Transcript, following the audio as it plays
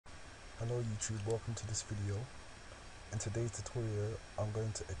Hello YouTube, welcome to this video. In today's tutorial I'm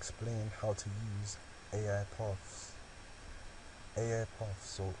going to explain how to use AI paths. AI paths,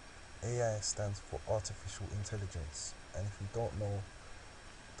 so AI stands for artificial intelligence, and if you don't know,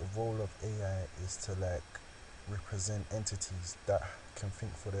 the role of AI is to represent entities that can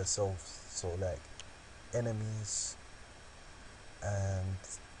think for themselves, so enemies and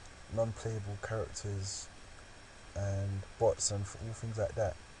non-playable characters and bots and all things like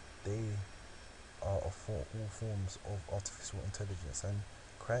that. They are all forms of artificial intelligence, and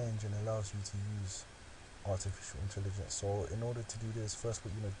CryENGINE allows you to use artificial intelligence. So in order to do this, first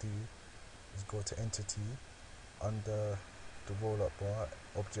what you're going to do is go to entity, under the roll up bar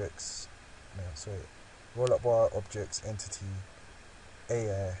objects, roll up bar objects, entity,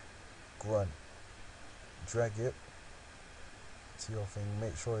 AI, grunt, drag it to your thing,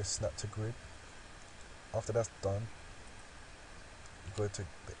 make sure it's snap to grid. After that's done, you go to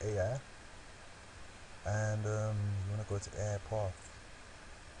the AI and you want to go to AI path.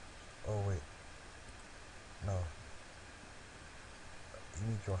 Oh wait, no, you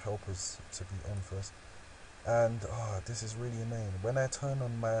need your helpers to be on first. And this is really annoying. When I turn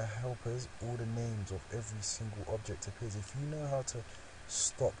on my helpers, all the names of every single object appears. If you know how to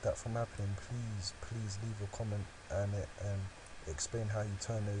stop that from happening, please leave a comment and explain how you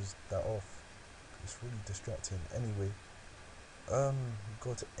turn that off. It's really distracting. Anyway,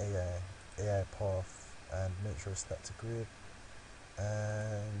 go to AI path and make sure it's set to grid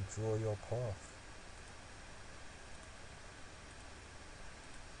and draw your path.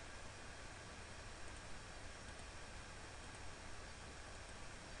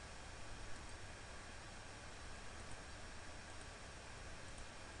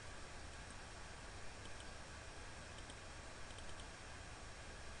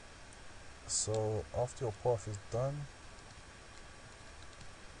 So after your path is done,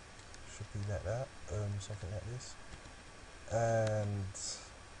 should be like that, something like this. And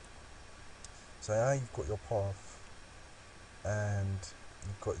so now you've got your path and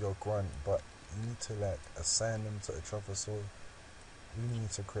you've got your grunt, but you need to assign them to each other. So we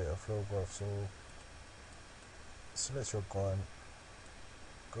need to create a flow graph. So select your grunt,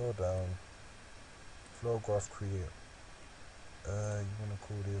 go down, flow graph create. You want to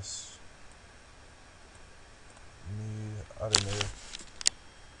call this new, I don't know,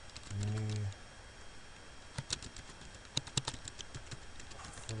 new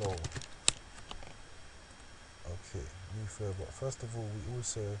flow. Okay, new flow. But first of all, we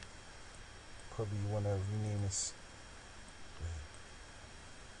also probably want to rename this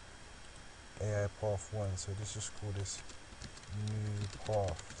AI path 1. So let's just call this new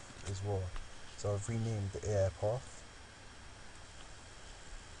path as well. So I've renamed the AI path,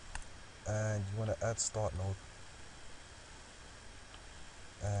 and you want to add start node,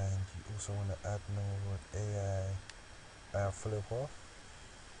 and you also want to add node AI flow path,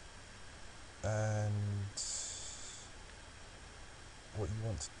 and what you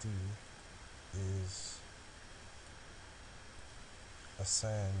want to do is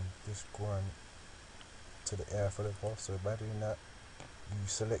assign this grunt to the AI flow path. So by doing that, you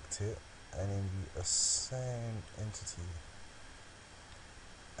select it and then you assign entity,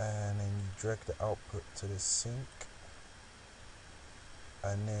 and then you drag the output to the sync,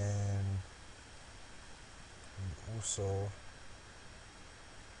 and then you also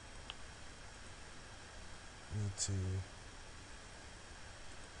need to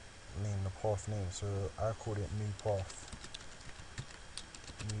name the path name. So I called it new path,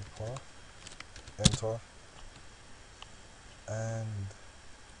 enter, and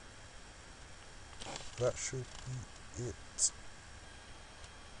that should be it.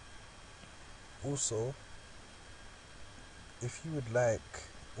 Also, if you would like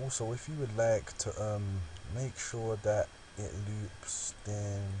to make sure that it loops,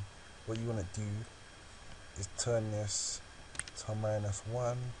 then what you want to do is turn this to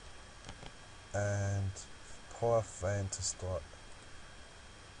 -1 and path find to start.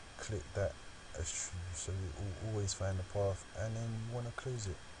 Click that as true, so it will always find the path, and then you want to close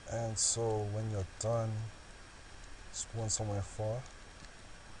it. And so when you're done, spawn somewhere far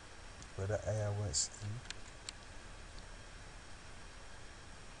where the AI won't see you,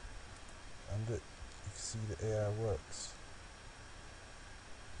 and look, you can see the AI works.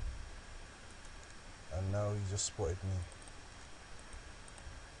 And now he just spotted me,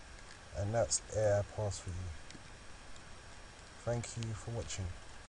 and that's AI pass for you. Thank you for watching.